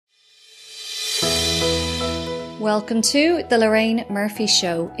Welcome to the Lorraine Murphy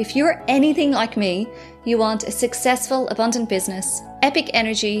Show. If you're anything like me, you want a successful, abundant business, epic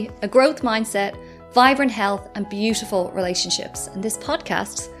energy, a growth mindset, vibrant health, and beautiful relationships. And this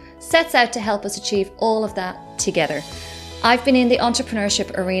podcast sets out to help us achieve all of that together. I've been in the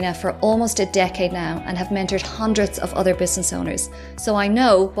entrepreneurship arena for almost a decade now and have mentored hundreds of other business owners. So I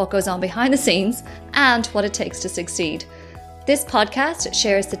know what goes on behind the scenes and what it takes to succeed. This podcast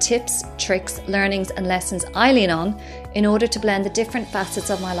shares the tips, tricks, learnings, and lessons I lean on in order to blend the different facets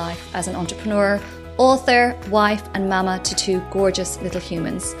of my life as an entrepreneur, author, wife, and mama to two gorgeous little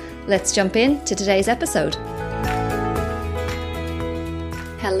humans. Let's jump into today's episode.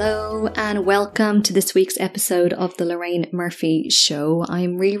 Hello and welcome to this week's episode of the Lorraine Murphy Show.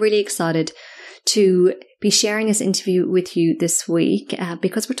 I'm really excited to be sharing this interview with you this week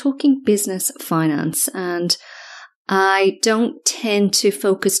because we're talking business finance, and I don't tend to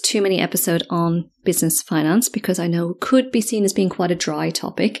focus too many episodes on business finance because I know it could be seen as being quite a dry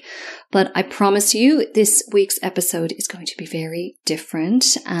topic. But I promise you this week's episode is going to be very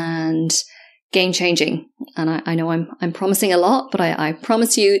different and game-changing. And I know I'm promising a lot, but I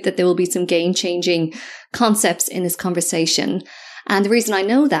promise you that there will be some game-changing concepts in this conversation. And the reason I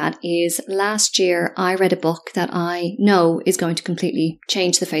know that is last year I read a book that I know is going to completely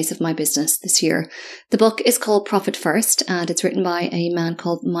change the face of my business this year. The book is called Profit First, and it's written by a man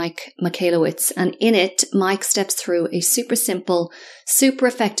called Mike Michalowicz. And in it, Mike steps through a super simple, super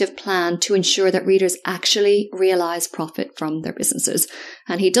effective plan to ensure that readers actually realize profit from their businesses.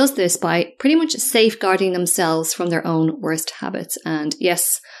 And he does this by pretty much safeguarding themselves from their own worst habits. And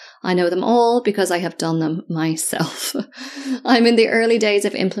yes, I know them all because I have done them myself. I'm in the early days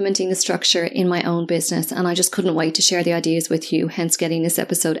of implementing the structure in my own business, and I just couldn't wait to share the ideas with you, hence getting this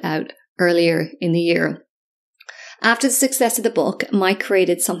episode out earlier in the year. After the success of the book, Mike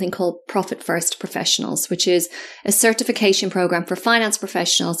created something called Profit First Professionals, which is a certification program for finance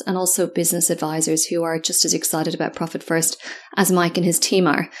professionals and also business advisors who are just as excited about Profit First as Mike and his team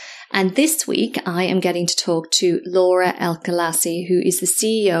are. And this week, I am getting to talk to Laura Elkaslassy, who is the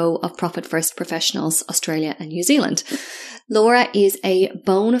CEO of Profit First Professionals, Australia and New Zealand. Laura is a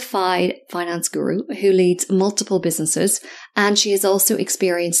bona fide finance guru who leads multiple businesses, and she has also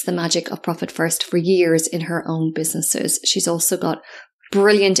experienced the magic of Profit First for years in her own businesses. She's also got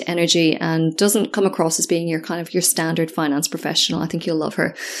brilliant energy and doesn't come across as being your standard finance professional. I think you'll love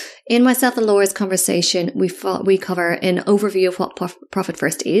her. In myself and Laura's conversation, we cover an overview of what Profit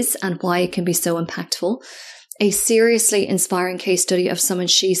First is and why it can be so impactful. A seriously inspiring case study of someone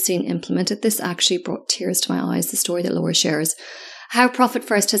she's seen implemented. This actually brought tears to my eyes, the story that Laura shares. How Profit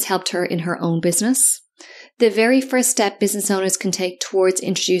First has helped her in her own business. The very first step business owners can take towards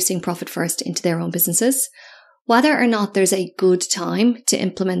introducing Profit First into their own businesses. Whether or not there's a good time to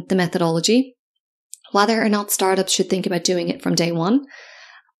implement the methodology. Whether or not startups should think about doing it from day one.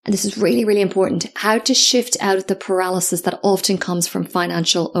 And this is really important, how to shift out of the paralysis that often comes from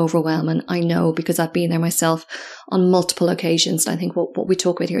financial overwhelm. And I know because I've been there myself on multiple occasions. And I think what we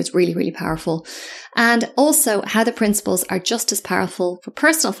talk about here is really powerful. And also how the principles are just as powerful for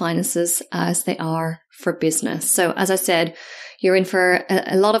personal finances as they are for business. So as I said, you're in for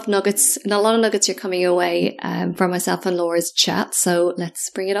a lot of nuggets, and a lot of nuggets are coming your way from myself and Laura's chat. So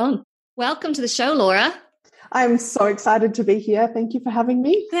let's bring it on. Welcome to the show, Laura. I'm so excited to be here. Thank you for having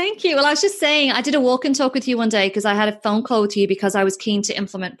me. Thank you. Well, I was just saying, I did a walk and talk with you one day because I had a phone call with you because I was keen to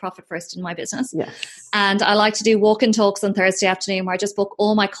implement Profit First in my business. Yes. And I like to do walk and talks on Thursday afternoon where I just book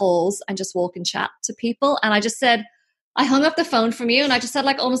all my calls and just walk and chat to people. And I just said, I hung up the phone from you and I just had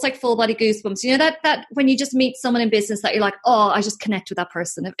almost full body goosebumps. You know, that when you just meet someone in business that you're like, oh, I just connect with that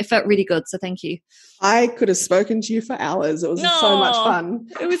person. It felt really good. So thank you. I could have spoken to you for hours. It was so much fun.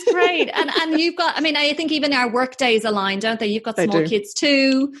 It was great. And you've got, I think even our work days align, don't they? You've got small kids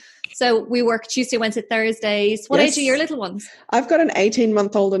too. So we work Tuesday, Wednesday, Thursdays. What age are your little ones? I've got an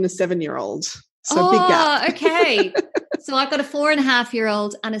 18-month-old and a 7-year-old. So big gap. Okay. So I've got a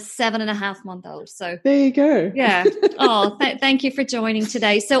 4.5-year-old and a 7.5-month-old. So there you go. Yeah. Oh, thank you for joining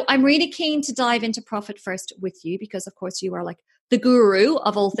today. So I'm really keen to dive into Profit First with you because, of course, you are the guru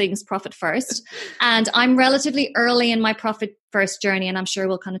of all things Profit First. And I'm relatively early in my Profit First journey, and I'm sure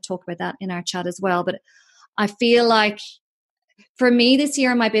we'll kind of talk about that in our chat as well. But I feel like for me this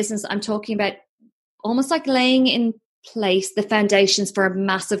year in my business, I'm talking about almost laying in place the foundations for a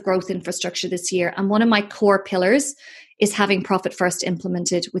massive growth infrastructure this year. And one of my core pillars is having Profit First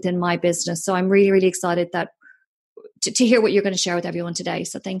implemented within my business. So I'm really excited to hear what you're going to share with everyone today.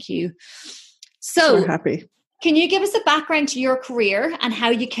 So thank you. So happy. Can you give us a background to your career and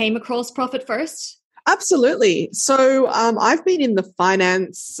how you came across Profit First? Absolutely. So I've been in the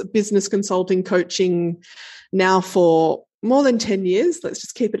finance, business consulting, coaching now for more than 10 years. Let's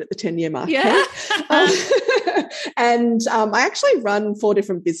just keep it at the 10-year mark. Yeah. And I actually run 4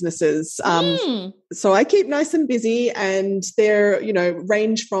 different businesses. So I keep nice and busy, and they're,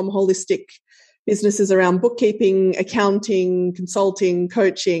 range from holistic businesses around bookkeeping, accounting, consulting,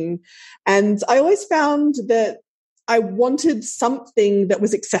 coaching. And I always found that I wanted something that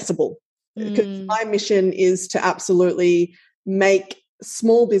was accessible, because my mission is to absolutely make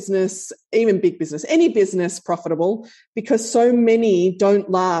small business, even big business, any business profitable, because so many don't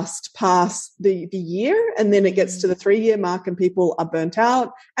last past the year, and then it gets to the 3-year mark and people are burnt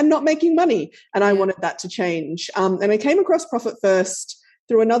out and not making money. And I wanted that to change. And I came across Profit First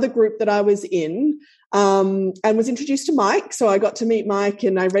through another group that I was in, and was introduced to Mike. So I got to meet Mike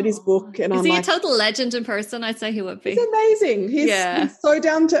and I read his book. And Is he a total legend in person? I'd say he would be. He's amazing. He's so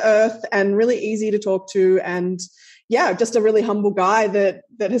down to earth and really easy to talk to. And just a really humble guy that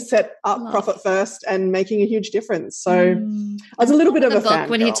has set up Profit First and making a huge difference. So I was a little bit of a fan.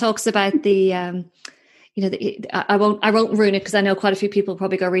 When he talks about the, I won't ruin it, because I know quite a few people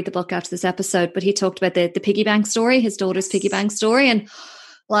probably go read the book after this episode, but he talked about the piggy bank story, his daughter's piggy bank story, and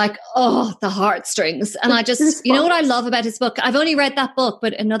the heartstrings. And I just, what I love about his book, I've only read that book,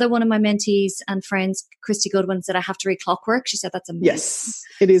 but another one of my mentees and friends, Christy Goodwin, said I have to read Clockwork. She said that's amazing. Yes,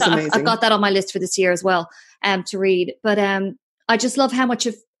 it is amazing. I've got that on my list for this year as well, to read. But I just love how much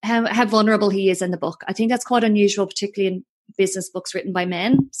of how vulnerable he is in the book. I think that's quite unusual, particularly in business books written by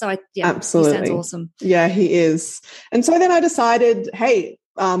men. So absolutely, he sounds awesome. Yeah, he is. And so then I decided, hey,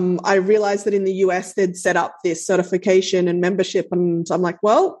 I realized that in the US they'd set up this certification and membership, and I'm like,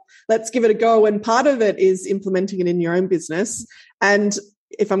 well, let's give it a go. And part of it is implementing it in your own business. And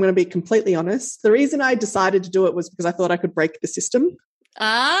if I'm going to be completely honest, the reason I decided to do it was because I thought I could break the system.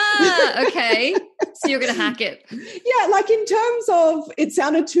 Okay. So you're going to hack it. Yeah, in terms of, it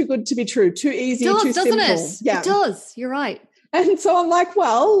sounded too good to be true, too easy, too simple. Yeah, it does. You're right. And so I'm like,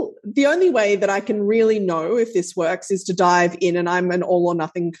 well, the only way that I can really know if this works is to dive in, and I'm an all or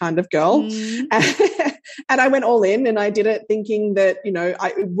nothing kind of girl. And I went all in, and I did it thinking that,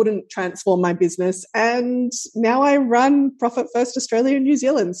 it wouldn't transform my business. And now I run Profit First Australia and New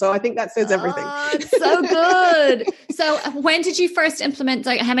Zealand. So I think that says everything. It's so good. So when did you first implement,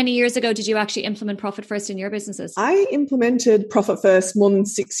 how many years ago did you actually implement Profit First in your businesses? I implemented Profit First more than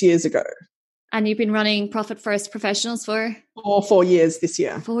 6 years ago. And you've been running Profit First Professionals for? 4 years this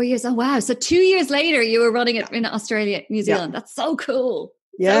year. 4 years. Oh, wow. So 2 years later, you were running it in Australia, New Zealand. That's so cool.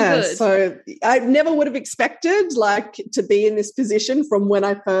 Yeah. So I never would have expected to be in this position from when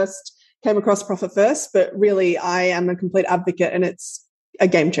I first came across Profit First, but really I am a complete advocate, and it's a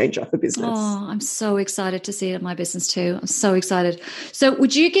game changer for business. Oh, I'm so excited to see it in my business too. I'm so excited. So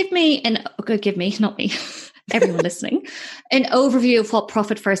would you give me not me, everyone listening, an overview of what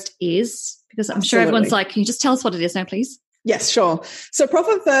Profit First is? Because I'm sure everyone's like, can you just tell us what it is now, please? Yes, sure. So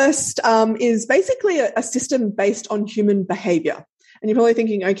Profit First is basically a system based on human behavior. And you're probably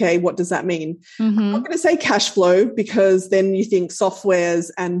thinking, okay, what does that mean? I'm not going to say cash flow, because then you think softwares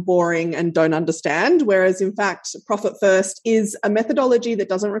and boring and don't understand. Whereas in fact, Profit First is a methodology that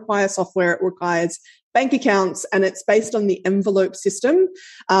doesn't require software. It requires bank accounts, and it's based on the envelope system.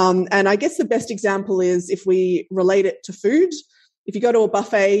 And I guess the best example is if we relate it to food. If you go to a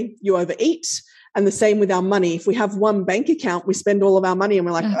buffet, you overeat. And the same with our money. If we have one bank account, we spend all of our money and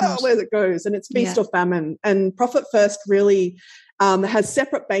we're like, where it goes? And it's feast or famine. And Profit First really has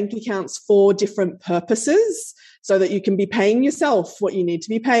separate bank accounts for different purposes, so that you can be paying yourself what you need to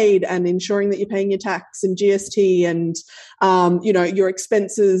be paid, and ensuring that you're paying your tax and GST, and your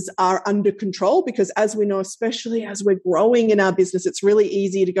expenses are under control. Because as we know, especially as we're growing in our business, it's really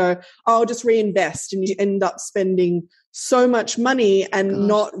easy to go, I'll just reinvest, and you end up spending so much money and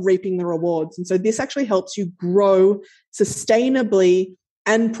not reaping the rewards. And so this actually helps you grow sustainably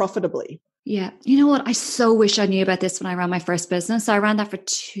and profitably. Yeah. You know what? I so wish I knew about this when I ran my first business. So I ran that for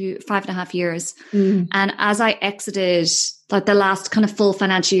 5.5 years. And as I exited the last kind of full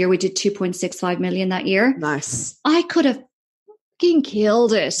financial year, we did 2.65 million that year. Nice. I could have fucking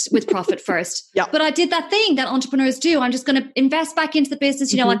killed it with Profit First. But I did that thing that entrepreneurs do. I'm just going to invest back into the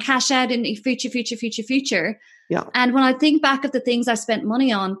business, I cash out in future. Yeah. And when I think back of the things I spent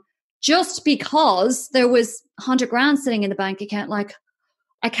money on, just because there was 100 grand sitting in the bank account, I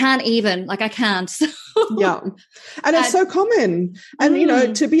can't. Yeah. And it's so common.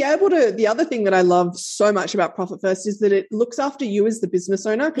 And, to be able to, the other thing that I love so much about Profit First is that it looks after you as the business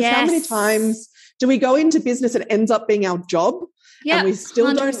owner. Because how many times do we go into business and it ends up being our job? And we still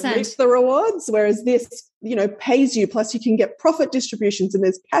 100%. Don't reap the rewards? Whereas this pays you, plus you can get profit distributions and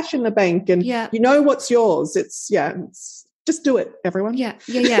there's cash in the bank and you know what's yours. It's just do it, everyone. Yeah.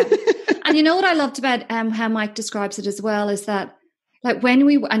 And you know what I loved about how Mike describes it as well is that, like, when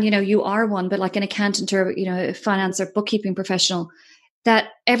we, and you are one, but like an accountant or a finance or bookkeeping professional, that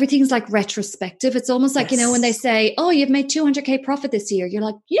everything's like retrospective. It's almost like, when they say, oh, you've made 200K profit this year, you're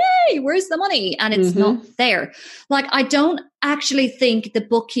like, yay, where's the money? And it's not there. Like, I don't actually think the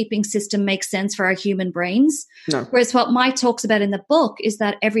bookkeeping system makes sense for our human brains. No. Whereas what Mike talks about in the book is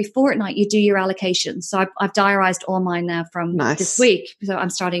that every fortnight you do your allocations. So I've diarized all mine now from this week. So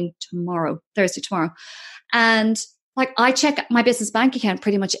I'm starting Thursday tomorrow. And like, I check my business bank account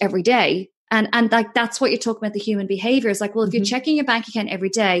pretty much every day. And like, that's what you're talking about, the human behavior is like, well, if you're checking your bank account every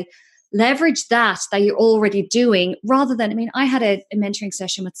day, leverage that you're already doing rather than, I had a mentoring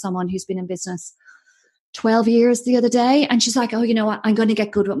session with someone who's been in business 12 years the other day. And she's like, oh, you know what? I'm going to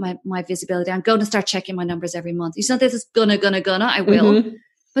get good with my visibility. I'm going to start checking my numbers every month. You know, this is gonna, I will.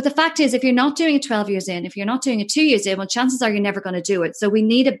 But the fact is, if you're not doing it 12 years in, if you're not doing it 2 years in, well, chances are you're never going to do it. So we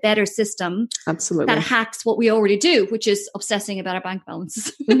need a better system that hacks what we already do, which is obsessing about our bank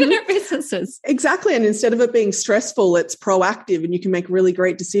balances in our businesses. Exactly. And instead of it being stressful, it's proactive and you can make really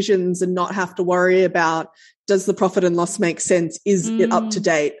great decisions and not have to worry about, does the profit and loss make sense? Is it up to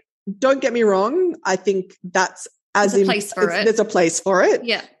date? Don't get me wrong. I think that's there's a place for it.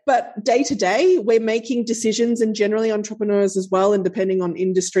 Yeah. But day to day, we're making decisions, and generally entrepreneurs as well, and depending on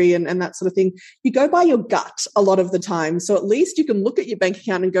industry and that sort of thing, you go by your gut a lot of the time. So at least you can look at your bank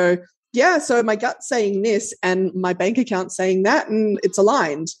account and go, yeah, so my gut's saying this and my bank account's saying that, and it's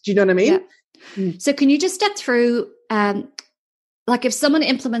aligned. Do you know what I mean? Yeah. So can you just step through, like if someone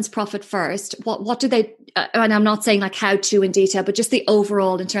implements profit first, what do they, and I'm not saying like how to in detail, but just the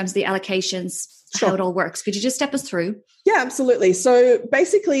overall in terms of the allocations, how it all works. Could you just step us through? Yeah, absolutely. So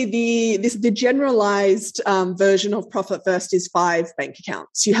basically the generalized version of profit first is 5 bank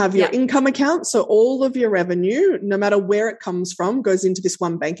accounts. You have your income account. So all of your revenue, no matter where it comes from, goes into this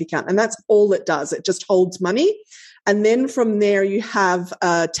one bank account. And that's all it does. It just holds money. And then from there, you have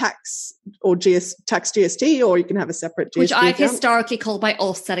tax or tax GST, or you can have a separate GST which I've account. Historically called my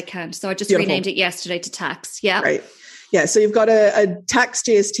offset account. So I just renamed it yesterday to tax. Yeah. Right. Yeah. So you've got a tax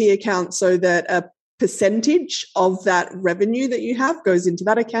GST account so that a percentage of that revenue that you have goes into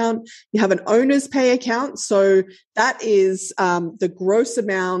that account. You have an owner's pay account. So that is the gross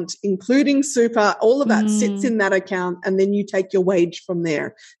amount, including super, all of that sits in that account. And then you take your wage from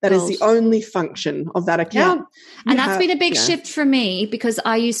there. That is the only function of that account. Yeah. And that's been a big shift for me, because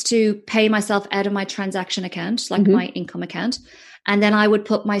I used to pay myself out of my transaction account, like my income account. And then I would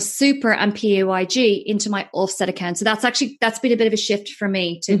put my super and PAYG into my offset account. So that's been a bit of a shift for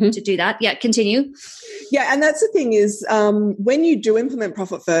me to do that. Yeah, continue. Yeah, and that's the thing is when you do implement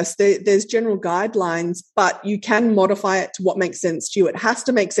profit first, there's general guidelines, but you can modify it to what makes sense to you. It has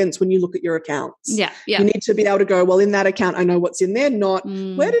to make sense when you look at your accounts. Yeah. You need to be able to go, well, in that account, I know what's in there, not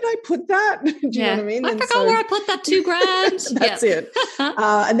where did I put that? Do you know what I mean? I forgot where I put that $2,000. That's it.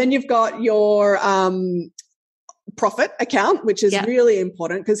 And then you've got your profit account, which is really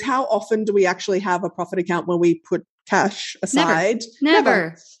important, because how often do we actually have a profit account where we put cash aside?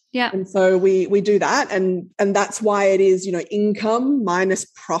 Never. Yeah. And so we do that. And that's why it is, income minus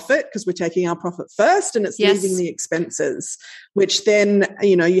profit, because we're taking our profit first and it's leaving the expenses, which then,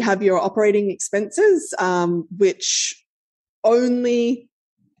 you have your operating expenses, which only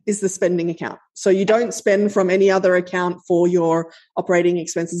is the spending account. So you don't spend from any other account for your operating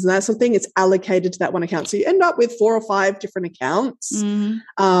expenses and that sort of thing. It's allocated to that one account. So you end up with 4 or 5 different accounts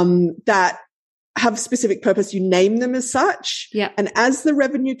that have specific purpose. You name them as such. Yeah. And as the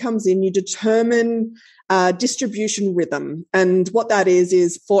revenue comes in, you determine distribution rhythm. And what that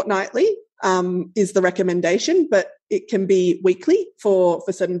is fortnightly is the recommendation, but it can be weekly for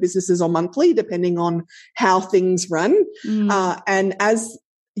certain businesses or monthly, depending on how things run. And as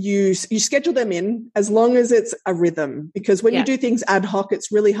you schedule them in, as long as it's a rhythm, because when you do things ad hoc,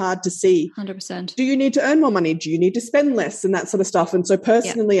 it's really hard to see. 100%. Do you need to earn more money? Do you need to spend less? And that sort of stuff. And so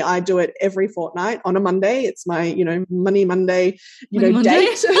personally, I do it every fortnight on a Monday. It's my, Money Monday,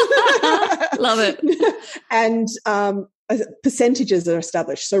 date. Love it. And percentages are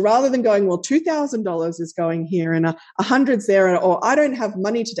established. So rather than going, well, $2,000 is going here and 100's there, or I don't have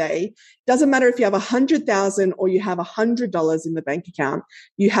money today, doesn't matter if you have 100,000 or you have $100 in the bank account,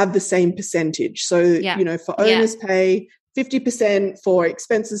 you have the same percentage. So, for owners pay 50%, for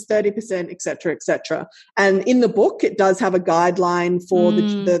expenses 30%, et cetera, et cetera. And in the book, it does have a guideline for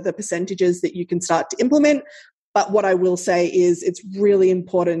the percentages that you can start to implement. But what I will say is it's really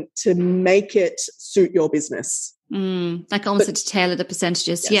important to make it suit your business. Like almost a tail of the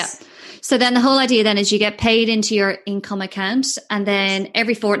percentages. Yes. Yeah. So then the whole idea then is you get paid into your income account, and then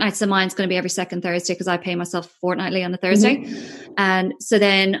every fortnight, so mine's going to be every second Thursday because I pay myself fortnightly on a Thursday. And so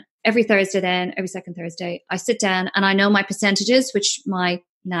then every second Thursday, I sit down and I know my percentages, which my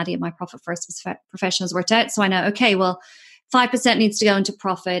Nadia, my Profit First professionals worked out. So I know, okay, well, 5% needs to go into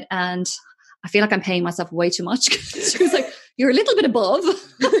profit, and I feel like I'm paying myself way too much. She was like, you're a little bit above.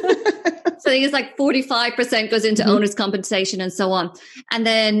 So I think it's like 45% goes into owner's compensation and so on. And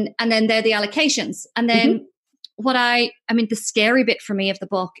then they're the allocations. And then the scary bit for me of the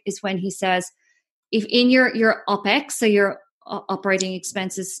book is when he says, if in your OPEX, so your operating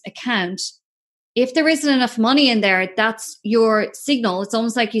expenses account, if there isn't enough money in there, that's your signal. It's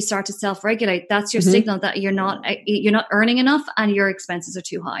almost like you start to self-regulate. That's your signal that you're not earning enough and your expenses are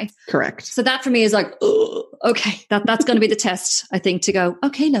too high. Correct. So that for me is like, okay, that's going to be the test, I think, to go,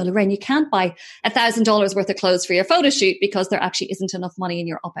 okay, no, Lorraine, you can't buy $1,000 worth of clothes for your photo shoot because there actually isn't enough money in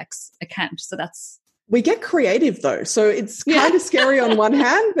your OPEX account. So that's... We get creative though. So it's kind of scary on one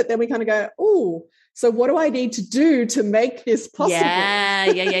hand, but then we kind of go, oh, so what do I need to do to make this possible?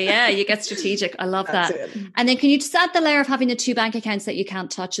 Yeah. You get strategic. I love that. It. And then can you just add the layer of having the 2 bank accounts that you can't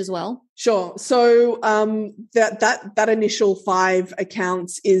touch as well? Sure. So that initial 5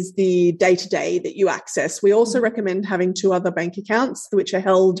 accounts is the day-to-day that you access. We also recommend having 2 other bank accounts which are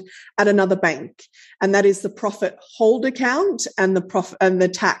held at another bank, and that is the profit hold account and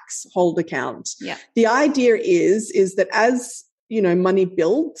the tax hold account. Yeah. The idea is that as money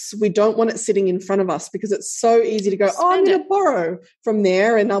builds, we don't want it sitting in front of us because it's so easy to go, I'm going to borrow from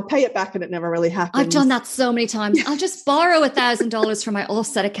there and I'll pay it back, and it never really happens. I've done that so many times. I'll just borrow $1,000 from my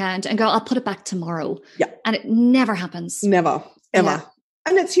offset account and go, I'll put it back tomorrow. Yeah. And it never happens. Never, ever. Yeah.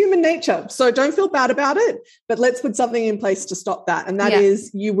 And it's human nature. So don't feel bad about it, but let's put something in place to stop that. And that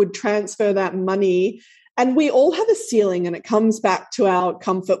is you would transfer that money. And we all have a ceiling, and it comes back to our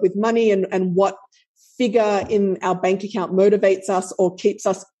comfort with money and what figure in our bank account motivates us or keeps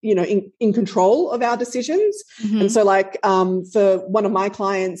us, in control of our decisions. And so like for one of my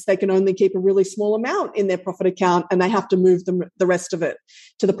clients, they can only keep a really small amount in their profit account and they have to move the rest of it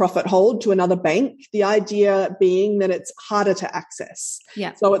to the profit hold to another bank. The idea being that it's harder to access.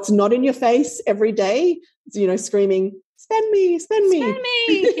 Yeah. So it's not in your face every day, screaming, spend me.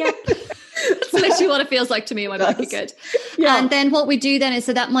 Yep. That's literally what it feels like to me in my bank account. Yeah. And then what we do then is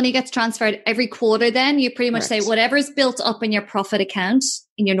so that money gets transferred every quarter. Then you pretty much say whatever's built up in your profit account,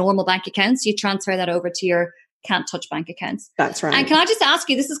 in your normal bank accounts, you transfer that over to your can't touch bank accounts. That's right. And can I just ask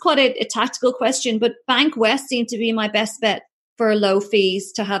you, this is quite a tactical question, but Bank West seemed to be my best bet for low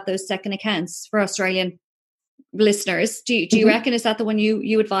fees to have those second accounts for Australian listeners. Do you reckon, is that the one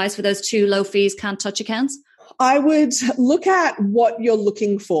you advise for those 2 low fees can't touch accounts? I would look at what you're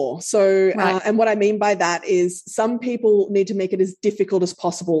looking for. So, and what I mean by that is some people need to make it as difficult as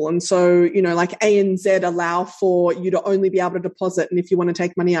possible. And so, like ANZ allow for you to only be able to deposit. And if you want to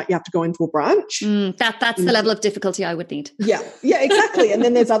take money out, you have to go into a branch. That's the level of difficulty I would need. Yeah, exactly. And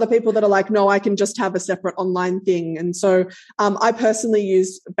then there's other people that are like, no, I can just have a separate online thing. And so I personally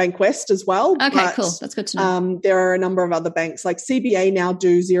use Bank West as well. Okay, cool. That's good to know. There are a number of other banks like CBA now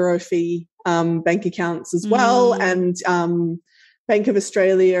do 0 fee bank accounts as well, and Bank of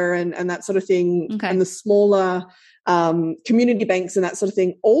Australia and that sort of thing. Okay. And the smaller community banks and that sort of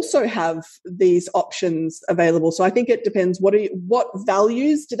thing also have these options available. So I think it depends. What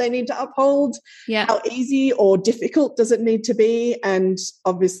values do they need to uphold? Yeah. How easy or difficult does it need to be? And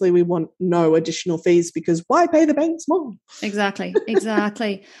obviously we want no additional fees because why pay the banks more? Exactly.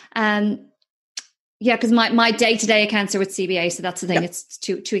 Yeah, because my day-to-day accounts are with CBA, so that's the thing. It's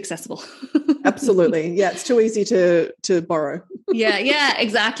too accessible. Absolutely. Yeah, it's too easy to borrow. Yeah,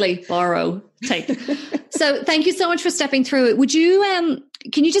 exactly. Borrow, take. So thank you so much for stepping through it. Would you,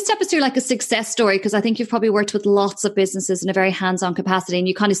 can you just step us through like a success story? Because I think you've probably worked with lots of businesses in a very hands-on capacity and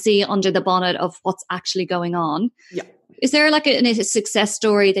you kind of see under the bonnet of what's actually going on. Yeah. Is there like a success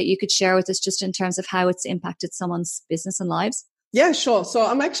story that you could share with us just in terms of how it's impacted someone's business and lives? Yeah, sure. So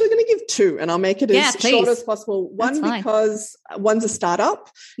I'm actually going to give 2 and I'll make it as short as possible. One, because one's a startup.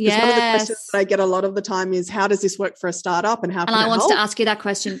 Yes. One of the questions that I get a lot of the time is how does this work for a startup and how can I wanted to ask you that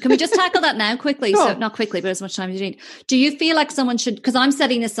question. Can we just tackle that now quickly? Sure. So not quickly, but as much time as you need. Do you feel like someone should, because I'm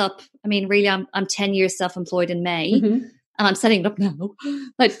setting this up, I mean, really, I'm 10 years self-employed in May. And I'm setting it up now.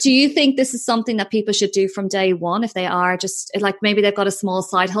 But do you think this is something that people should do from day one if they are just like maybe they've got a small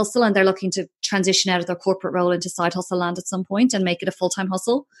side hustle and they're looking to transition out of their corporate role into side hustle land at some point and make it a full-time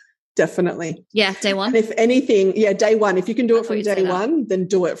hustle? Definitely. Yeah, day one. And if anything, day one. If you can do it from day one, then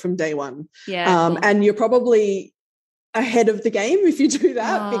do it from day one. Yeah. And you're probably ahead of the game if you do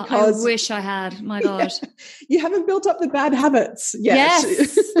that, because I wish I had. My God. You haven't built up the bad habits yet.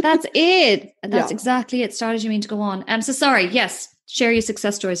 Yes, that's it. That's exactly it. Start as you mean to go on. I'm so sorry. Yes. Share your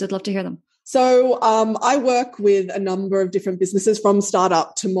success stories. I'd love to hear them. So I work with a number of different businesses, from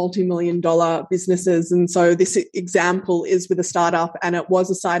startup to multi-million-dollar businesses. And so this example is with a startup, and it was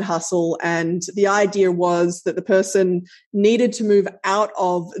a side hustle. And the idea was that the person needed to move out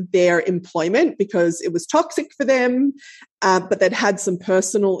of their employment because it was toxic for them, but they'd had some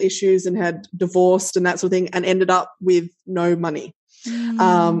personal issues and had divorced and that sort of thing, and ended up with no money,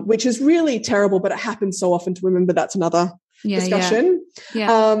 which is really terrible, but it happens so often to women, but that's another discussion.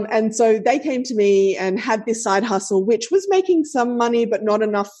 And so they came to me and had this side hustle, which was making some money, but not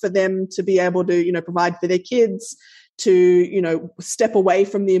enough for them to be able to, provide for their kids, to, step away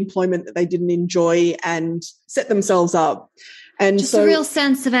from the employment that they didn't enjoy and set themselves up. And just a real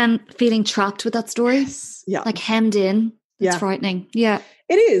sense of feeling trapped with that story. Yes, like hemmed in. It's frightening. Yeah.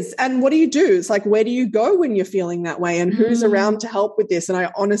 It is. And what do you do? It's like, where do you go when you're feeling that way, and who's around to help with this? And I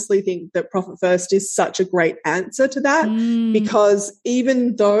honestly think that Profit First is such a great answer to that, because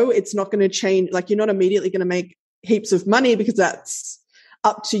even though it's not going to change, like you're not immediately going to make heaps of money, because that's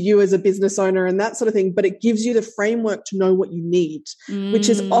up to you as a business owner and that sort of thing, but it gives you the framework to know what you need, which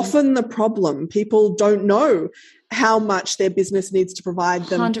is often the problem. People don't know how much their business needs to provide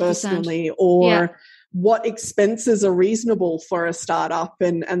them 100%. Personally, or what expenses are reasonable for a startup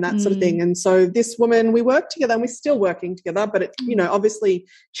and that sort of thing. And so this woman, we worked together, and we're still working together, but it, obviously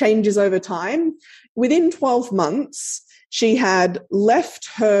changes over time. Within 12 months, she had left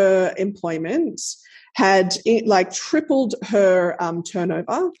her employment, had tripled her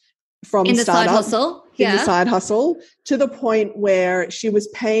turnover from in the startup, side hustle. In the side hustle, to the point where she was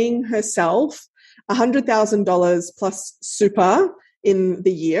paying herself $100,000 plus super in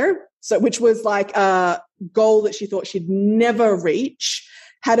the year. So, which was like a goal that she thought she'd never reach,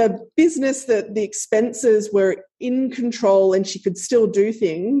 had a business that the expenses were in control and she could still do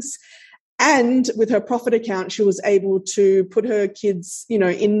things. And with her profit account, she was able to put her kids,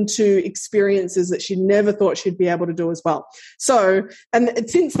 into experiences that she never thought she'd be able to do as well. So, and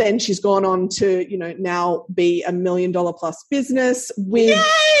since then she's gone on to, now be $1 million plus business with,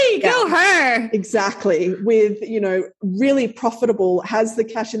 yay, go her. Exactly. With, really profitable, has the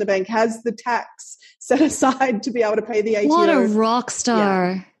cash in the bank, has the tax set aside to be able to pay the ATO. What a rock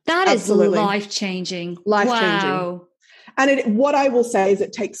star. Yeah, that absolutely. Is life-changing. Life-changing. Wow. And what I will say is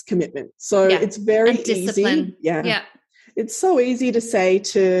it takes commitment. So it's very discipline. Easy. Yeah. It's so easy to say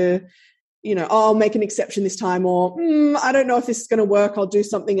to, I'll make an exception this time, or I don't know if this is going to work. I'll do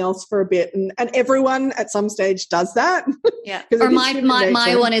something else for a bit. And everyone at some stage does that. Yeah. Or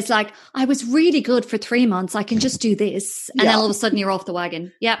my one is like, I was really good for 3 months. I can just do this. And then all of a sudden you're off the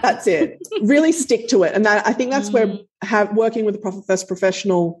wagon. Yeah. That's it. Really stick to it. And I think that's where working with a Profit First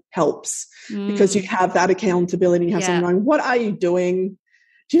professional helps, because you have that accountability. You have someone going, what are you doing?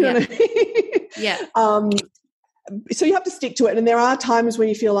 Do you know what I mean? Yeah. So you have to stick to it. And there are times when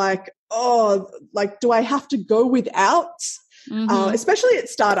you feel like, do I have to go without? Especially at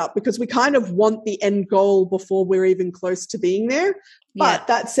startup, because we kind of want the end goal before we're even close to being there. But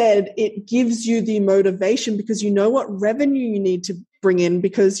that said, it gives you the motivation, because you know what revenue you need to bring in,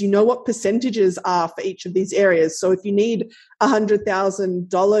 because you know what percentages are for each of these areas. So if you need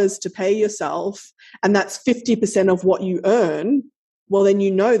 $100,000 to pay yourself, and that's 50% of what you earn, well, then you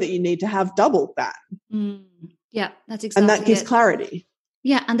know that you need to have double that. Yeah, that's exactly. And that gives clarity.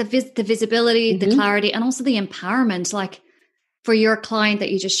 Yeah, and the visibility, the clarity, and also the empowerment. Like for your client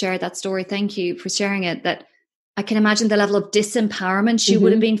that you just shared that story, thank you for sharing it, that I can imagine the level of disempowerment she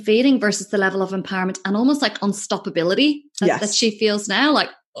would have been feeling versus the level of empowerment and almost like unstoppability that she feels now. Like,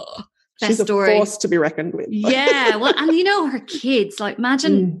 she's a force to be reckoned with. Yeah, well, and her kids, like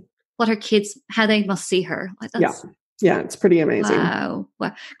imagine what her kids, how they must see her. Like, yeah, it's pretty amazing. Wow.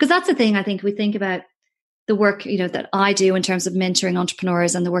 Because that's the thing, I think we think about the work, that I do in terms of mentoring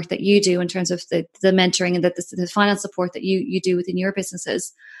entrepreneurs, and the work that you do in terms of the mentoring and the finance support that you do within your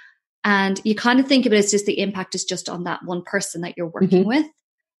businesses. And you kind of think of it as just the impact is just on that one person that you're working with.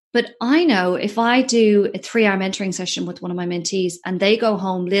 But I know if I do a 3-hour mentoring session with one of my mentees and they go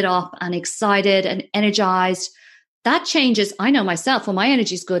home lit up and excited and energized, that changes. I know myself, when my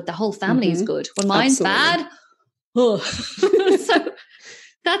energy is good, the whole family is good. When mine's bad, so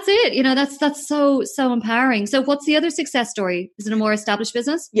that's it. That's so empowering. So what's the other success story? Is it a more established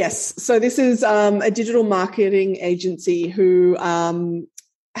business? Yes. So this is a digital marketing agency who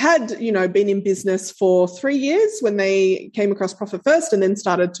had, been in business for 3 years when they came across Profit First, and then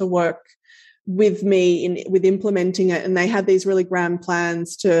started to work with me with implementing it. And they had these really grand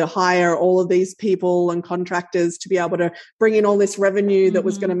plans to hire all of these people and contractors to be able to bring in all this revenue that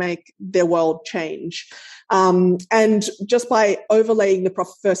was going to make their world change. And just by overlaying the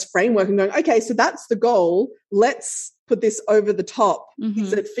Profit First framework and going, okay, so that's the goal. Let's put this over the top.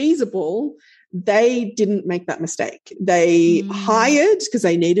 Is it feasible? They didn't make that mistake. They hired because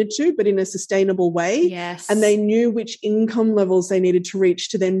they needed to, but in a sustainable way. Yes. And they knew which income levels they needed to reach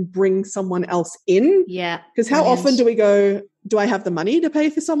to then bring someone else in. Yeah. Because how often do we go, do I have the money to pay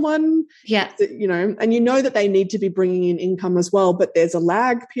for someone? Yeah. You know, and you know that they need to be bringing in income as well, but there's a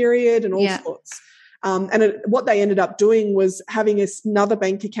lag period and all sorts. What they ended up doing was having another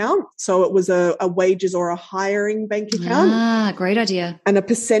bank account. So it was a wages or a hiring bank account. Ah, great idea. And a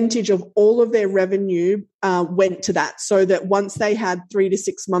percentage of all of their revenue went to that, so that once they had 3 to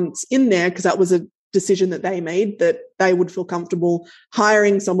 6 months in there, because that was a decision that they made, that they would feel comfortable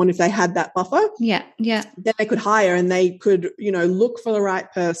hiring someone if they had that buffer. Yeah, yeah. Then they could hire and they could, you know, look for the right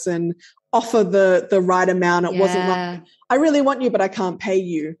person, offer the right amount. It wasn't like, I really want you, but I can't pay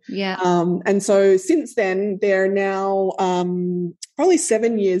you. Yeah. And so since then, they're now probably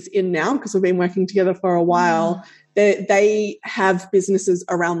 7 years in now, because we've been working together for a while. They have businesses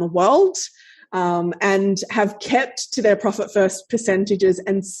around the world and have kept to their profit first percentages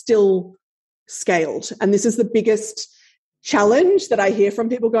and still scaled. And this is the biggest challenge that I hear from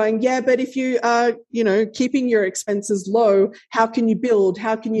people going, yeah, but if you are, you know, keeping your expenses low, how can you build?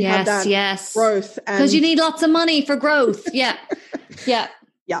 How can you have that growth? Because you need lots of money for growth. Yeah. Yeah.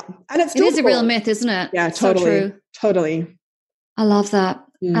 Yeah. And it's still a real myth, isn't it? Yeah, totally. So true. Totally. I love that.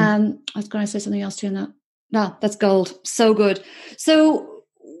 I was going to say something else to you in that. No, that's gold. So good. So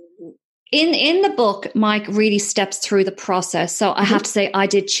in the book, Mike really steps through the process. So I have to say I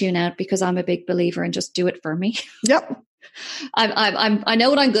did tune out, because I'm a big believer in just do it for me. Yep. I know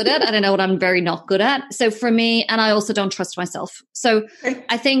what I'm good at, and I know what I'm very not good at. So for me, and I also don't trust myself. So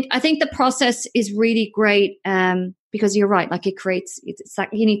I think the process is really great, because you're right. Like it's like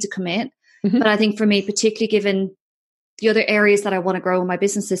you need to commit. But I think for me, particularly given the other areas that I want to grow in my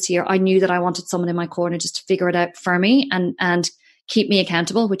business this year, I knew that I wanted someone in my corner just to figure it out for me and keep me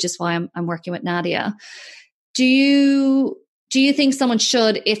accountable, which is why I'm working with Nadia. Do you think someone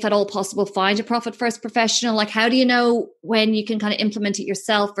should, if at all possible, find a profit first professional? Like, how do you know when you can kind of implement it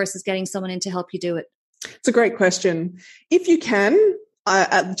yourself versus getting someone in to help you do it? It's a great question. If you can,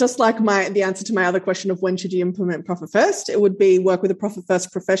 just like the answer to my other question of when should you implement profit first, it would be work with a profit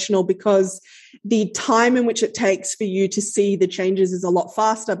first professional, because the time in which it takes for you to see the changes is a lot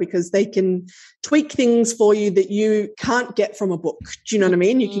faster, because they can tweak things for you that you can't get from a book. Do you know what I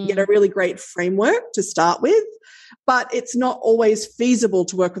mean? You can get a really great framework to start with, but it's not always feasible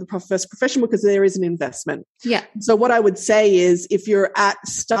to work with a profit first professional because there is an investment. Yeah. So what I would say is, if you're at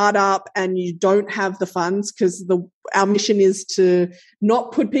startup and you don't have the funds, because our mission is to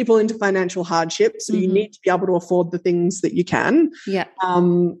not put people into financial hardship, so you need to be able to afford the things that you can. Yeah.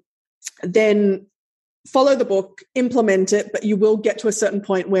 Then follow the book, implement it, but you will get to a certain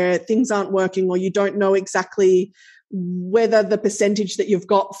point where things aren't working, or you don't know exactly whether the percentage that you've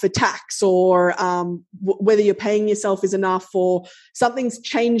got for tax or whether you're paying yourself is enough, or something's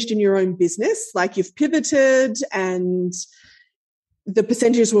changed in your own business, like you've pivoted and the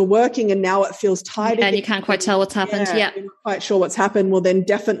percentages were working and now it feels tight. And you can't quite tell what's happened. Yeah. You're not quite sure what's happened. Well, then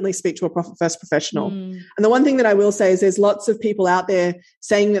definitely speak to a profit first professional. And the one thing that I will say is there's lots of people out there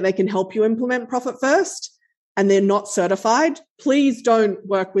saying that they can help you implement profit first, and they're not certified. Please don't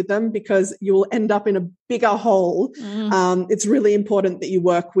work with them, because you will end up in a bigger hole. It's really important that you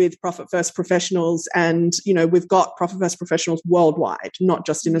work with profit first professionals, and we've got profit first professionals worldwide, not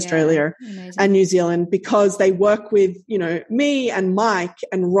just in Australia and New Zealand, because they work with me and Mike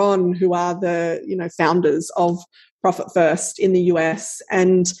and Ron, who are the founders of Profit First in the US.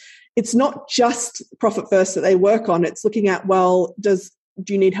 And it's not just Profit First that they work on. It's looking at, well,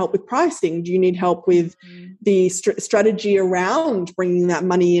 do you need help with pricing? Do you need help with the strategy around bringing that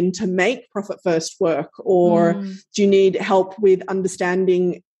money in to make Profit First work? Or do you need help with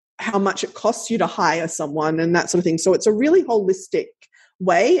understanding how much it costs you to hire someone and that sort of thing? So it's a really holistic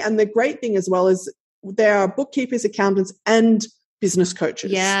way. And the great thing as well is there are bookkeepers, accountants, and business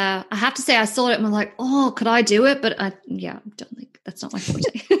coaches. Yeah. I have to say, I saw it and I'm like, oh, could I do it? But I don't think that's not my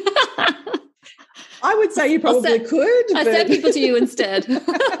forte. I would say you probably could. I send people to you instead.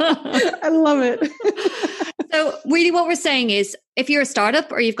 I love it. So really what we're saying is, if you're a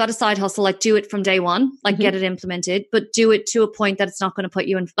startup or you've got a side hustle, like do it from day one, like get it implemented, but do it to a point that it's not going to put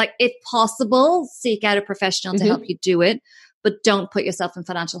you in, like if possible, seek out a professional to help you do it, but don't put yourself in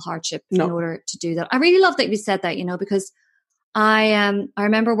financial hardship in order to do that. I really love that you said that, because I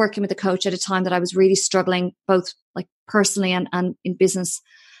remember working with a coach at a time that I was really struggling, both like personally and in business.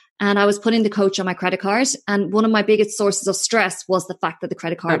 And I was putting the coach on my credit card. And one of my biggest sources of stress was the fact that the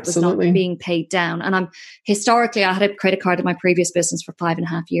credit card was not being paid down. And historically, I had a credit card in my previous business for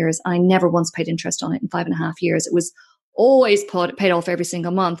 5.5 years. And I never once paid interest on it in 5.5 years. It was always paid off every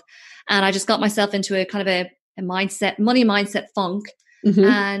single month. And I just got myself into a kind of a money mindset funk. Mm-hmm.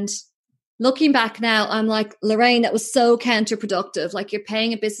 And looking back now, I'm like, Lorraine, that was so counterproductive. Like, you're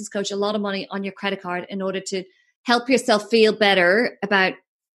paying a business coach a lot of money on your credit card in order to help yourself feel better about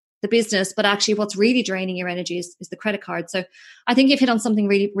the business, but actually what's really draining your energy is the credit card. So I think you've hit on something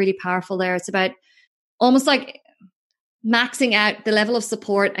really, really powerful there. It's about almost like maxing out the level of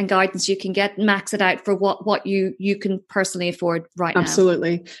support and guidance you can get, max it out for what you can personally afford right now.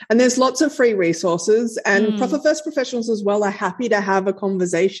 Absolutely. And there's lots of free resources, and Profit First professionals as well are happy to have a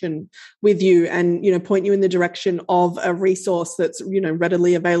conversation with you and, point you in the direction of a resource that's,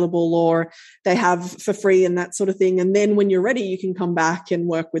 readily available or they have for free and that sort of thing. And then when you're ready, you can come back and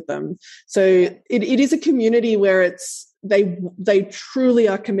work with them. So it is a community where they truly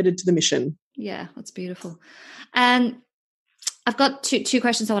are committed to the mission. Yeah, that's beautiful. And I've got two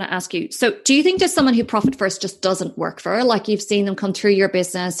questions I want to ask you. So do you think there's someone who Profit First just doesn't work for? Like, you've seen them come through your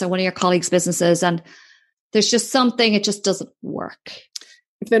business or one of your colleagues' businesses and there's just something, it just doesn't work?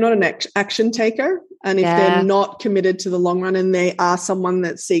 If they're not an action taker and if they're not committed to the long run and they are someone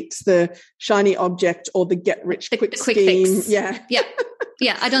that seeks the shiny object or the get rich quick scheme. Fix. Yeah.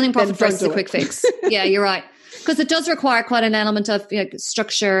 I don't think Profit First is a quick fix. Yeah, you're right. Because it does require quite an element of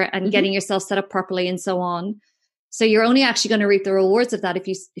structure and getting yourself set up properly and so on. So you're only actually going to reap the rewards of that if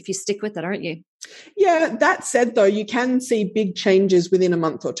you stick with it, aren't you? Yeah, that said, though, you can see big changes within a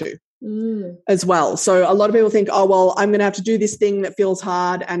month or two as well. So a lot of people think, oh, well, I'm going to have to do this thing that feels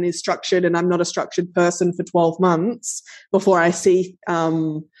hard and is structured, and I'm not a structured person for 12 months before I see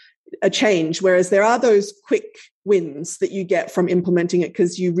a change. Whereas there are those quick wins that you get from implementing it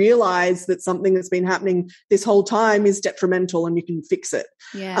because you realize that something that's been happening this whole time is detrimental and you can fix it.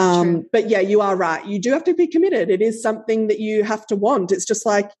 Yeah, true. But yeah, you are right. You do have to be committed. It is something that you have to want. It's just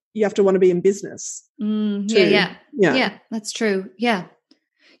like you have to want to be in business. Yeah, that's true. Yeah,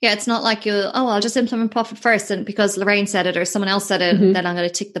 it's not like I'll just implement Profit First and because Lorraine said it or someone else said it, then I'm going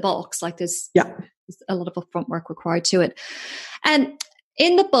to tick the box. Like there's a lot of upfront work required to it. And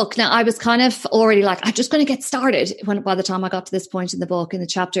in the book, now I was kind of already like, I'm just going to get started by the time I got to this point in the book, in the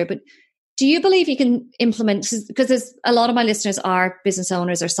chapter. But do you believe you can implement, because there's a lot of my listeners are business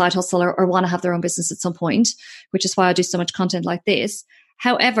owners or side hustle or want to have their own business at some point, which is why I do so much content like this.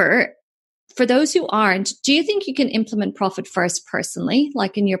 However, for those who aren't, do you think you can implement Profit First personally,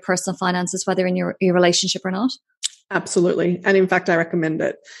 like in your personal finances, whether in your relationship or not? Absolutely. And in fact, I recommend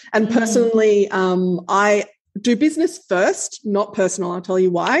it. And personally, I do business first, not personal. I'll tell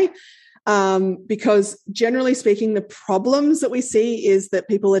you why. Because generally speaking, the problems that we see is that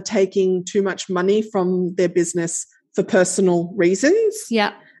people are taking too much money from their business for personal reasons.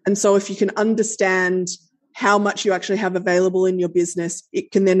 Yeah. And so if you can understand how much you actually have available in your business, it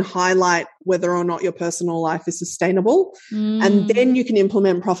can then highlight whether or not your personal life is sustainable. And then you can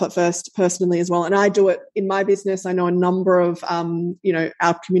implement Profit First personally as well. And I do it in my business. I know a number of,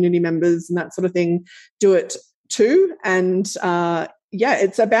 our community members and that sort of thing do it too. And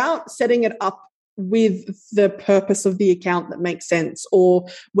it's about setting it up with the purpose of the account that makes sense or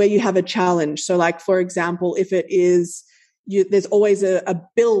where you have a challenge. So like, for example, if it is, there's always a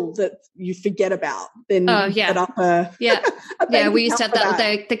bill that you forget about, then set up a we used to have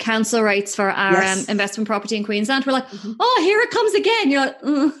that the council rates for our investment property in Queensland. We're like, oh, here it comes again.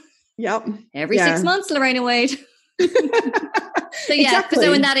 You're like, every 6 months, Lorraine Wade. So exactly.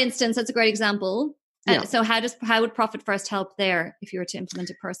 So in that instance, that's a great example. So how would Profit First help there if you were to implement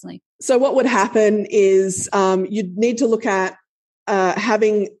it personally? So what would happen is you'd need to look at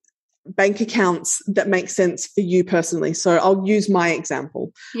having bank accounts that make sense for you personally. So I'll use my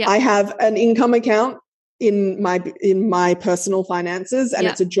example. I have an income account in my personal finances, and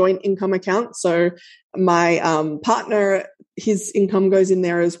it's a joint income account. So my partner, his income goes in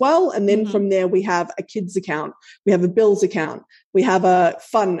there as well. And then from there, we have a kids account. We have a bills account. We have a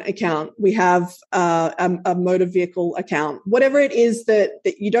fun account. We have a motor vehicle account. Whatever it is that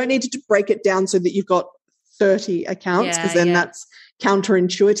you don't need to break it down so that you've got 30 accounts, because then that's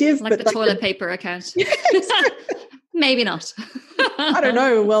counterintuitive. Like the toilet paper account. Maybe not. I don't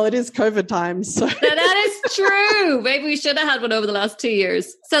know. Well, it is COVID times. So. That is true. Maybe we should have had one over the last 2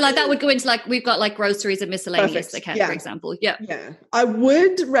 years. So like that would go into like, we've got like groceries and miscellaneous account, for example. Yeah. I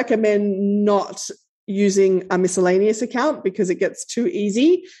would recommend not using a miscellaneous account because it gets too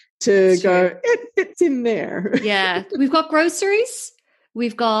easy to go, it fits in there. Yeah. We've got groceries.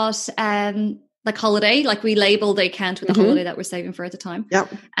 We've got like holiday, like we label the account with the holiday that we're saving for at the time.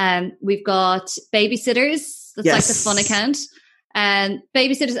 Yep. We've got babysitters. That's like the fun account. And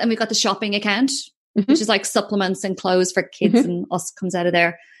babysitters, and we've got the shopping account, which is like supplements and clothes for kids and us comes out of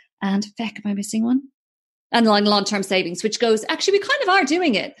there. And feck, am I missing one? And long-term savings, which goes, actually, we kind of are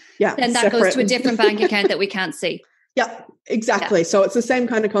doing it. Yeah. Then that goes to a different bank account that we can't see. Yeah, exactly. Yeah. So it's the same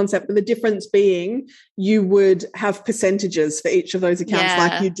kind of concept, but the difference being you would have percentages for each of those accounts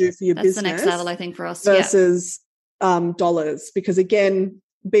like you do for your business. That's the next level, I think, for us. Versus dollars. Because again,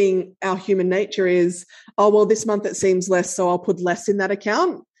 being our human nature is, oh, well, this month it seems less, so I'll put less in that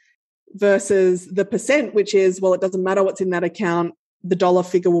account versus the percent, which is, well, it doesn't matter what's in that account. The dollar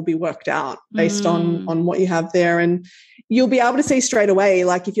figure will be worked out based on what you have there. And you'll be able to see straight away,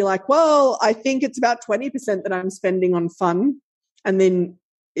 like if you're like, well, I think it's about 20% that I'm spending on fun. And then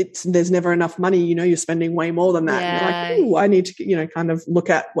there's never enough money, you're spending way more than that. Yeah. And you're like, oh, I need to, kind of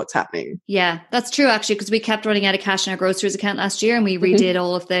look at what's happening. Yeah, that's true actually, because we kept running out of cash in our groceries account last year and we redid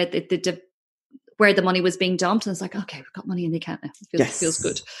all of the where the money was being dumped. And it's like, okay, we've got money in the account now. It feels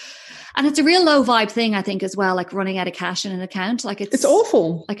good. And it's a real low vibe thing, I think, as well, like running out of cash in an account. Like it's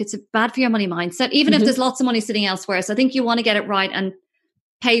awful. Like it's bad for your money mindset, even if there's lots of money sitting elsewhere. So I think you want to get it right and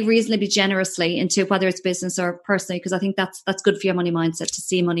pay reasonably generously into whether it's business or personally, because I think that's good for your money mindset to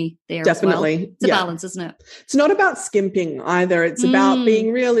see money there. Definitely. As well. It's a balance, isn't it? It's not about skimping either. It's about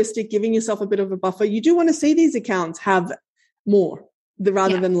being realistic, giving yourself a bit of a buffer. You do want to see these accounts have more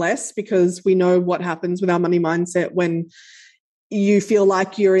rather than less, because we know what happens with our money mindset when you feel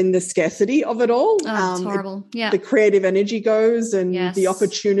like you're in the scarcity of it all. Oh, it's horrible. The creative energy goes and the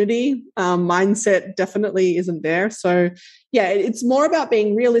opportunity mindset definitely isn't there. So yeah, it's more about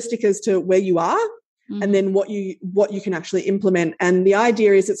being realistic as to where you are and then what you can actually implement. And the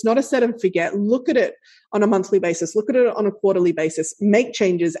idea is it's not a set and forget. Look at it on a monthly basis. Look at it on a quarterly basis. Make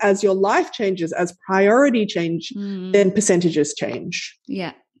changes as your life changes, as priority change, then percentages change.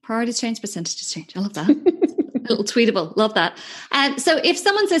 Yeah. Priorities change, percentages change. I love that. Little tweetable. Love that. So if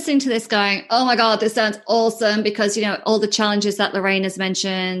someone's listening to this going, oh my God, this sounds awesome, because, all the challenges that Lorraine has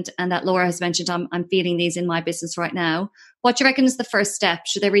mentioned and that Laura has mentioned, I'm feeling these in my business right now. What do you reckon is the first step?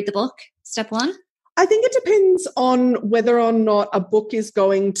 Should they read the book? Step one? I think it depends on whether or not a book is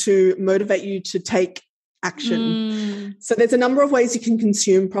going to motivate you to take action. So there's a number of ways you can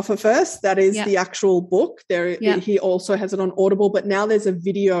consume Profit First. That is the actual book. He also has it on Audible, but now there's a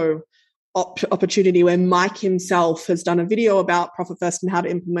video opportunity where Mike himself has done a video about Profit First and how to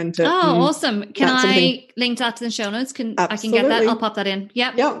implement it. Oh, awesome. Can I link that to the show notes? I can get that? I'll pop that in.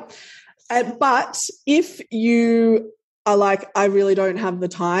 Yeah. But if you are like, I really don't have the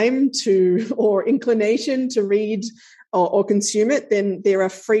time or inclination to read or consume it, then there are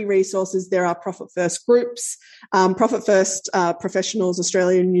free resources. There are Profit First groups. Profit First professionals,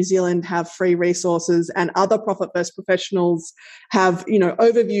 Australia and New Zealand, have free resources, and other Profit First professionals have,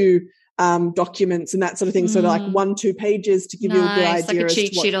 overview documents and that sort of thing. So they're like 1-2 pages to give you a good idea like a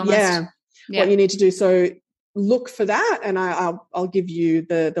cheat sheet almost. What you need to do. So look for that, and I'll give you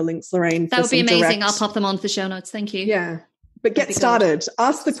the links, Lorraine. That would be amazing. I'll pop them onto the show notes. Thank you. Yeah, but get started.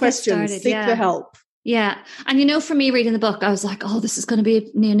 Ask the questions. Seek the help. Yeah, and for me reading the book, I was like, oh, this is going to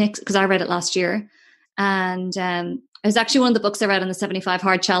be new next, because I read it last year, and it was actually one of the books I read on the 75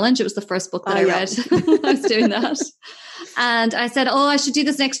 Hard Challenge. It was the first book that I read. I was doing that. And I said, oh, I should do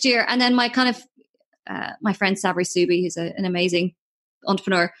this next year. And then my my friend Sabri Subi, who's an amazing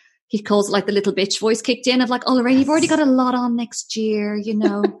entrepreneur, he calls it like the little bitch voice kicked in of like, oh, Lorraine, you've already got a lot on next year,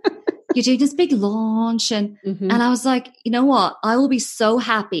 You're doing this big launch. And I was like, you know what? I will be so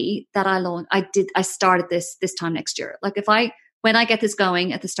happy that I started this time next year. Like when I get this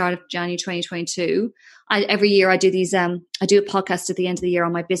going at the start of January 2022, every year I do these, I do a podcast at the end of the year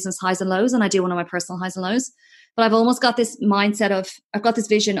on my business highs and lows, and I do one on my personal highs and lows. But I've almost got this mindset I've got this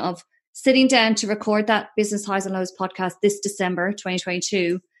vision of sitting down to record that business highs and lows podcast this December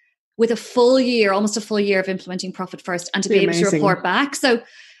 2022 with almost a full year of implementing Profit First, and to be able to report back. So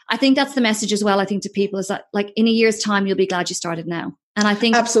I think that's the message as well, I think, to people, is that like in a year's time, you'll be glad you started now. And I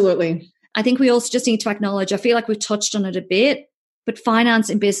think absolutely. I think we also just need to acknowledge, I feel like we've touched on it a bit, but finance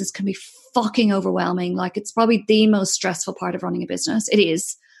in business can be fucking overwhelming. Like it's probably the most stressful part of running a business. It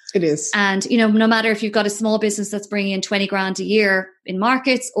is. It is. And, no matter if you've got a small business that's bringing in 20 grand a year in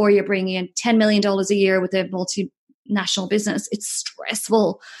markets, or you're bringing in $10 million a year with a multinational business, it's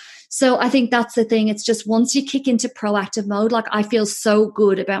stressful. So I think that's the thing. It's just once you kick into proactive mode, like I feel so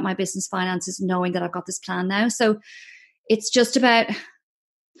good about my business finances knowing that I've got this plan now. So it's just about,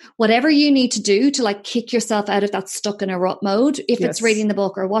 whatever you need to do to like kick yourself out of that stuck in a rut mode, if Yes. it's reading the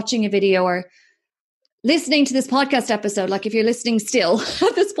book or watching a video or listening to this podcast episode, like if you're listening still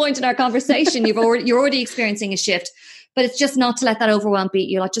at this point in our conversation, you're already experiencing a shift, but it's just not to let that overwhelm beat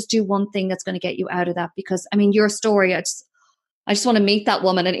you. Like just do one thing that's going to get you out of that. Because I mean, your story, I just want to meet that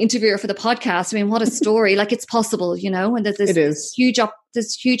woman and interview her for the podcast. I mean, what a story. Like it's possible, you know, and there's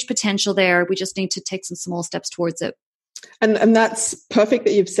huge potential there. We just need to take some small steps towards it. And that's perfect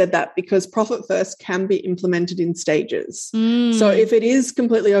that you've said that, because Profit First can be implemented in stages. So if it is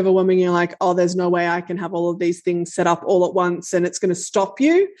completely overwhelming, you're like, oh, there's no way I can have all of these things set up all at once and it's going to stop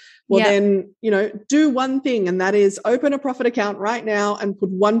you. Well, then, you know, do one thing, and that is open a profit account right now and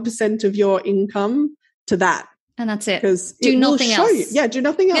put 1% of your income to that. And that's it. Because do nothing else. Do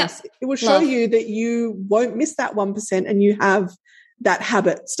nothing else. It will show you that you won't miss that 1% and you have that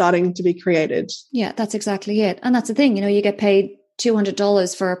habit starting to be created. Yeah, that's exactly it. And that's the thing, you know, you get paid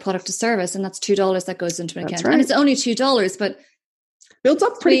 $200 for a product or service, and that's $2 that goes into an account. Right. And it's only $2, but builds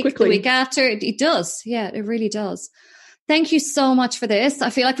up pretty quickly. The week after, it does. Yeah, it really does. Thank you so much for this.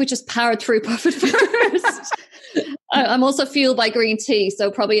 I feel like we just powered through Profit First. I'm also fueled by green tea, so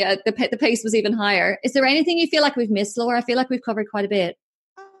probably the pace was even higher. Is there anything you feel like we've missed, Laura? I feel like we've covered quite a bit.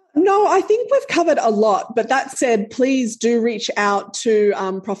 No, I think we've covered a lot. But that said, please do reach out to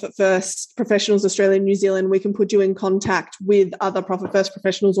Profit First Professionals Australia and New Zealand. We can put you in contact with other Profit First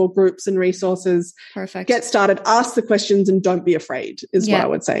professionals or groups and resources. Perfect. Get started, ask the questions, and don't be afraid is what I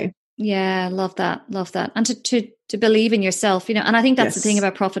would say. Yeah, love that. Love that. And to believe in yourself, you know, and I think that's the thing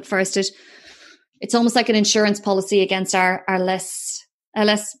about Profit First. It's almost like an insurance policy against our less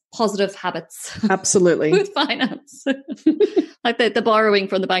positive habits. Absolutely. With finance. Like the borrowing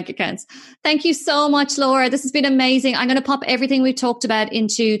from the bank accounts. Thank you so much, Laura. This has been amazing. I'm going to pop everything we've talked about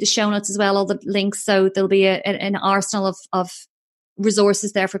into the show notes as well, all the links. So there'll be an arsenal of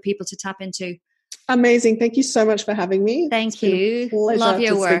resources there for people to tap into. Amazing. Thank you so much for having me. Thank you. Love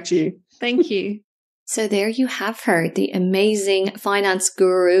your work. Thank you. So there you have her, the amazing finance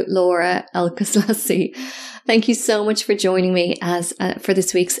guru, Laura Elkaslassy. Thank you so much for joining me for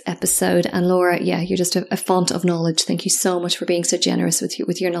this week's episode. And Laura, yeah, you're just a font of knowledge. Thank you so much for being so generous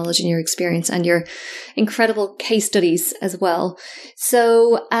with your knowledge and your experience and your incredible case studies as well.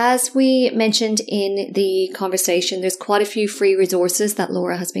 So as we mentioned in the conversation, there's quite a few free resources that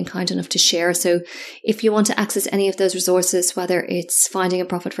Laura has been kind enough to share. So if you want to access any of those resources, whether it's finding a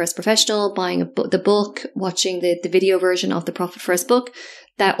Profit First professional, buying the book, watching the video version of the Profit First book,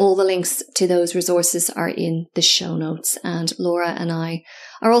 that all the links to those resources are in the show notes. And Laura and I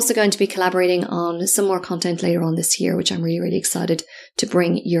are also going to be collaborating on some more content later on this year, which I'm really, really excited to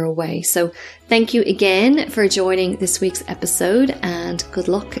bring your way. So thank you again for joining this week's episode, and good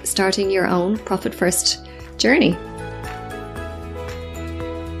luck starting your own Profit First journey.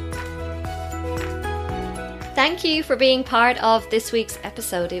 Thank you for being part of this week's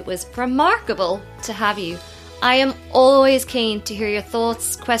episode. It was remarkable to have you. I am always keen to hear your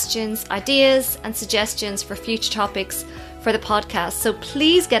thoughts, questions, ideas, and suggestions for future topics for the podcast. So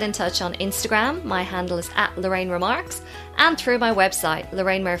please get in touch on Instagram. My handle is @LorraineRemarks, and through my website,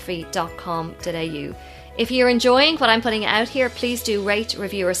 lorrainemurphy.com.au. If you're enjoying what I'm putting out here, please do rate,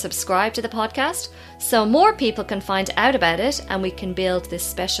 review, or subscribe to the podcast so more people can find out about it and we can build this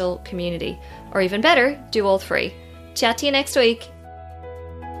special community. Or even better, do all three. Chat to you next week.